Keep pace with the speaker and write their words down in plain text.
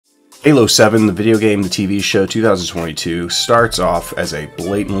Halo 7, the video game, the TV show 2022, starts off as a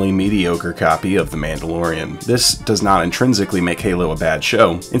blatantly mediocre copy of The Mandalorian. This does not intrinsically make Halo a bad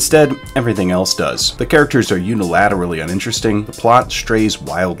show. Instead, everything else does. The characters are unilaterally uninteresting, the plot strays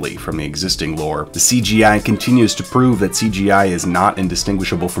wildly from the existing lore, the CGI continues to prove that CGI is not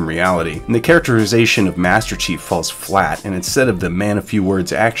indistinguishable from reality, and the characterization of Master Chief falls flat, and instead of the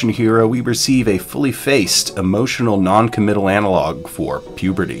man-of-few-words action hero, we receive a fully faced, emotional, non-committal analog for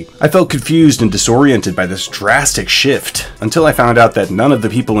puberty. I felt confused and disoriented by this drastic shift, until I found out that none of the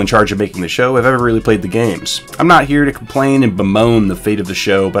people in charge of making the show have ever really played the games. I'm not here to complain and bemoan the fate of the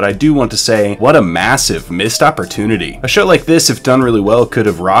show, but I do want to say, what a massive missed opportunity. A show like this, if done really well, could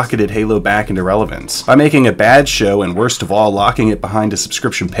have rocketed Halo back into relevance. By making a bad show, and worst of all, locking it behind a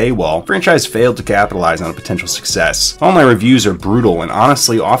subscription paywall, the franchise failed to capitalize on a potential success. All my reviews are brutal and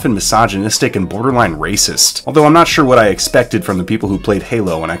honestly often misogynistic and borderline racist, although I'm not sure what I expected from the people who played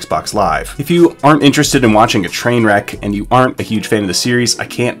Halo on Xbox Live. If you aren't interested in watching a train wreck and you aren't a huge fan of the series, I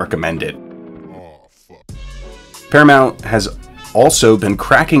can't recommend it. Paramount has also been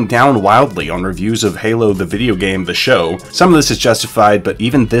cracking down wildly on reviews of Halo the video game, the show. Some of this is justified, but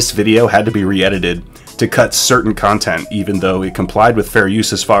even this video had to be re-edited to cut certain content, even though it complied with fair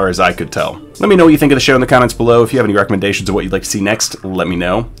use as far as I could tell. Let me know what you think of the show in the comments below. If you have any recommendations of what you'd like to see next, let me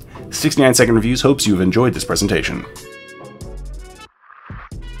know. 69 Second Reviews hopes you have enjoyed this presentation.